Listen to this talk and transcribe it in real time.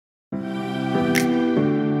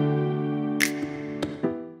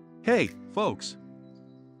folks.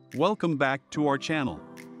 Welcome back to our channel.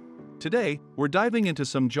 Today, we're diving into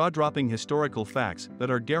some jaw-dropping historical facts that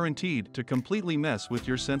are guaranteed to completely mess with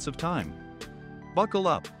your sense of time. Buckle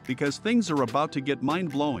up, because things are about to get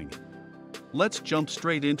mind-blowing. Let's jump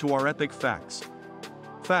straight into our epic facts.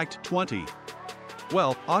 Fact 20.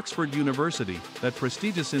 Well, Oxford University, that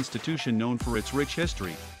prestigious institution known for its rich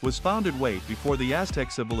history, was founded way before the Aztec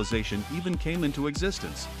civilization even came into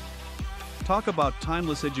existence. Talk about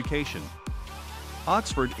timeless education.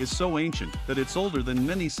 Oxford is so ancient that it's older than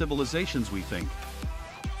many civilizations we think.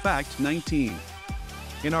 Fact 19.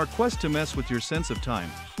 In our quest to mess with your sense of time,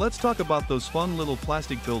 let's talk about those fun little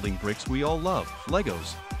plastic building bricks we all love,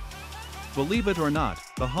 Legos. Believe it or not,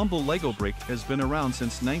 the humble Lego brick has been around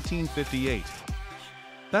since 1958.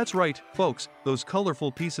 That's right, folks, those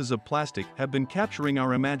colorful pieces of plastic have been capturing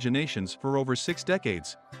our imaginations for over 6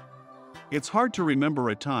 decades. It's hard to remember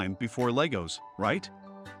a time before Legos, right?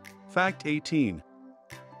 Fact 18.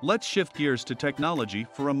 Let's shift gears to technology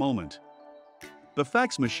for a moment. The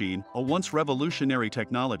fax machine, a once revolutionary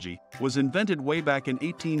technology, was invented way back in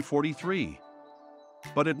 1843.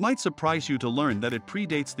 But it might surprise you to learn that it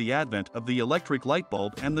predates the advent of the electric light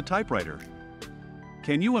bulb and the typewriter.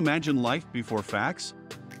 Can you imagine life before fax?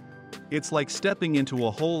 It's like stepping into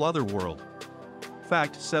a whole other world.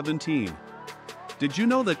 Fact 17. Did you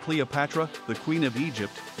know that Cleopatra, the Queen of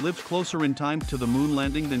Egypt, lived closer in time to the moon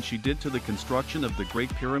landing than she did to the construction of the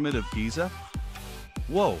Great Pyramid of Giza?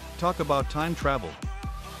 Whoa, talk about time travel.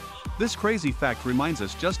 This crazy fact reminds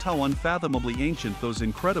us just how unfathomably ancient those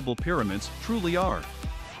incredible pyramids truly are.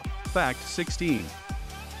 Fact 16.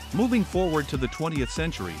 Moving forward to the 20th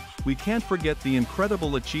century, we can't forget the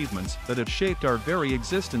incredible achievements that have shaped our very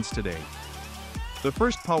existence today. The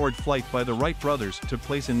first powered flight by the Wright brothers took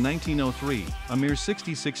place in 1903, a mere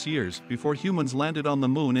 66 years before humans landed on the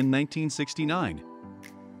moon in 1969.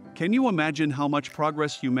 Can you imagine how much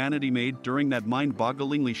progress humanity made during that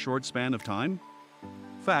mind-bogglingly short span of time?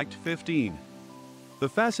 Fact 15. The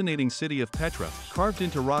fascinating city of Petra, carved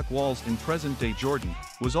into rock walls in present-day Jordan,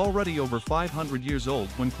 was already over 500 years old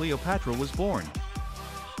when Cleopatra was born.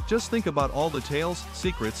 Just think about all the tales,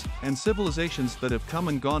 secrets, and civilizations that have come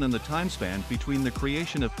and gone in the time span between the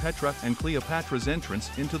creation of Petra and Cleopatra's entrance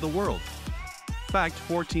into the world. Fact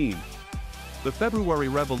 14. The February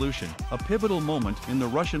Revolution, a pivotal moment in the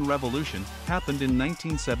Russian Revolution, happened in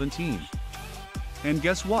 1917. And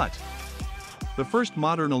guess what? The first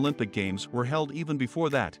modern Olympic Games were held even before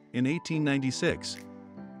that, in 1896.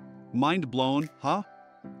 Mind blown, huh?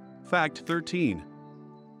 Fact 13.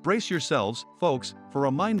 Brace yourselves, folks, for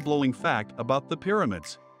a mind-blowing fact about the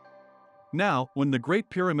pyramids. Now, when the Great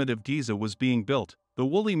Pyramid of Giza was being built, the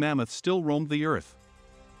woolly mammoth still roamed the earth.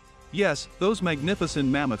 Yes, those magnificent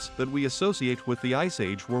mammoths that we associate with the Ice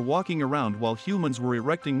Age were walking around while humans were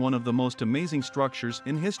erecting one of the most amazing structures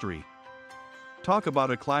in history. Talk about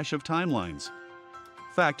a clash of timelines.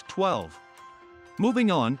 Fact 12.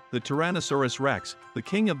 Moving on, the Tyrannosaurus rex, the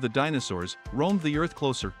king of the dinosaurs, roamed the earth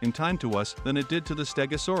closer in time to us than it did to the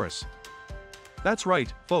Stegosaurus. That's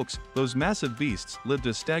right, folks, those massive beasts lived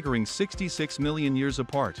a staggering 66 million years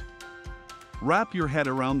apart. Wrap your head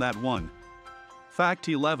around that one. Fact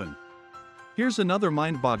 11. Here's another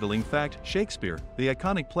mind-boggling fact. Shakespeare, the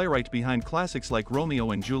iconic playwright behind classics like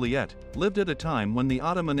Romeo and Juliet, lived at a time when the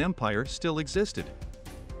Ottoman Empire still existed.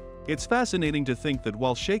 It's fascinating to think that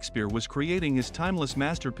while Shakespeare was creating his timeless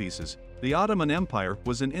masterpieces, the Ottoman Empire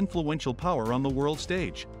was an influential power on the world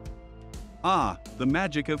stage. Ah, the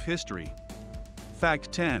magic of history.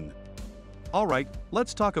 Fact 10. Alright,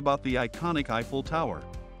 let's talk about the iconic Eiffel Tower.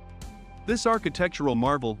 This architectural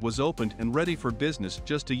marvel was opened and ready for business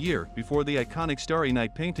just a year before the iconic Starry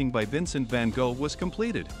Night painting by Vincent van Gogh was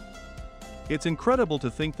completed. It's incredible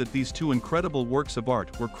to think that these two incredible works of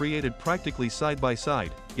art were created practically side by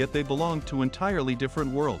side, yet they belonged to entirely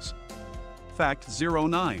different worlds. Fact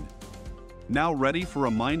 09. Now ready for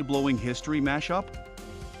a mind-blowing history mashup?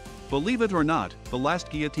 Believe it or not, the last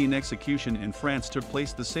guillotine execution in France took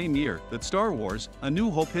place the same year that Star Wars: A New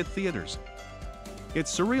Hope hit theaters.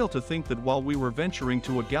 It's surreal to think that while we were venturing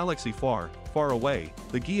to a galaxy far, far away,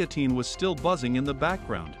 the guillotine was still buzzing in the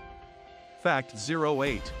background. Fact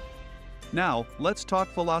 08. Now, let's talk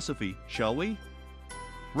philosophy, shall we?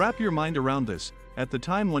 Wrap your mind around this. At the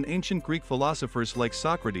time when ancient Greek philosophers like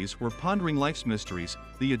Socrates were pondering life's mysteries,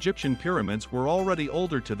 the Egyptian pyramids were already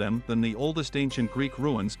older to them than the oldest ancient Greek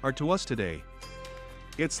ruins are to us today.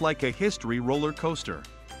 It's like a history roller coaster.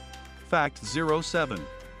 Fact 07.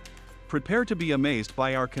 Prepare to be amazed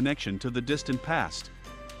by our connection to the distant past.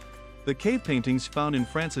 The cave paintings found in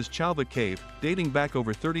France's Chauvet Cave, dating back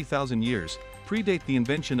over 30,000 years, predate the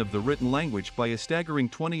invention of the written language by a staggering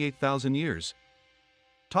 28,000 years.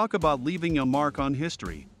 Talk about leaving a mark on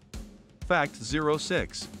history. Fact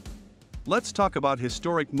 06. Let's talk about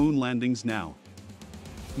historic moon landings now.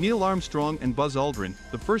 Neil Armstrong and Buzz Aldrin,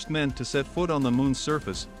 the first men to set foot on the moon's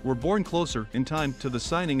surface, were born closer in time to the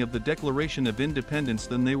signing of the Declaration of Independence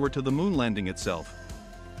than they were to the moon landing itself.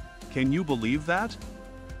 Can you believe that?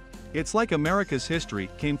 It's like America's history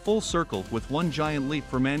came full circle with one giant leap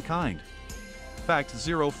for mankind. Fact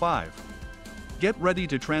 05. Get ready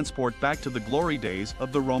to transport back to the glory days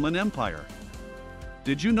of the Roman Empire.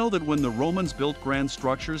 Did you know that when the Romans built grand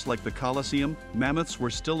structures like the Colosseum, mammoths were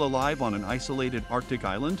still alive on an isolated Arctic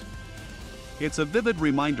island? It's a vivid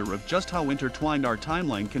reminder of just how intertwined our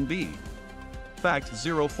timeline can be. Fact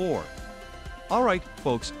 04. Alright,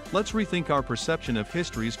 folks, let's rethink our perception of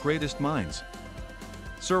history's greatest minds.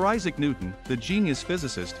 Sir Isaac Newton, the genius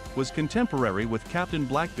physicist, was contemporary with Captain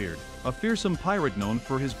Blackbeard, a fearsome pirate known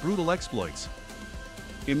for his brutal exploits.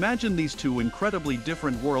 Imagine these two incredibly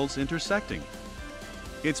different worlds intersecting.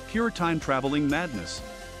 It's pure time-traveling madness.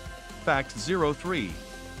 Fact 03.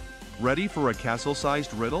 Ready for a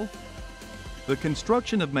castle-sized riddle? The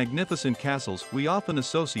construction of magnificent castles we often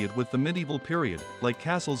associate with the medieval period, like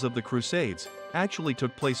castles of the Crusades, actually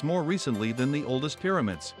took place more recently than the oldest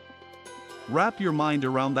pyramids. Wrap your mind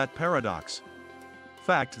around that paradox.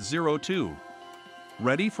 Fact 02.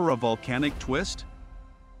 Ready for a volcanic twist?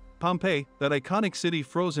 Pompeii, that iconic city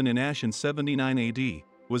frozen in ash in 79 AD,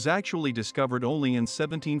 was actually discovered only in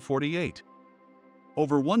 1748.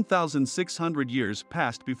 Over 1,600 years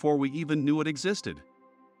passed before we even knew it existed.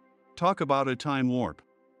 Talk about a time warp.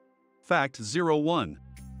 Fact 01.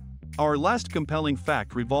 Our last compelling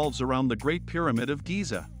fact revolves around the Great Pyramid of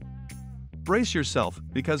Giza. Brace yourself,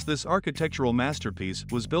 because this architectural masterpiece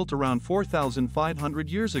was built around 4,500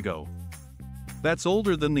 years ago. That's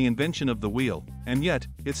older than the invention of the wheel, and yet,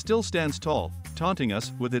 it still stands tall, taunting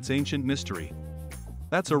us with its ancient mystery.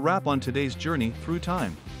 That's a wrap on today's journey through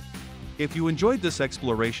time. If you enjoyed this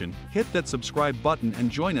exploration, hit that subscribe button and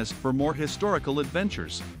join us for more historical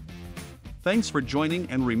adventures. Thanks for joining,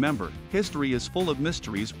 and remember, history is full of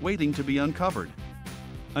mysteries waiting to be uncovered.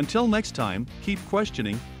 Until next time, keep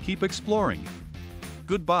questioning, keep exploring.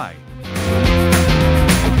 Goodbye.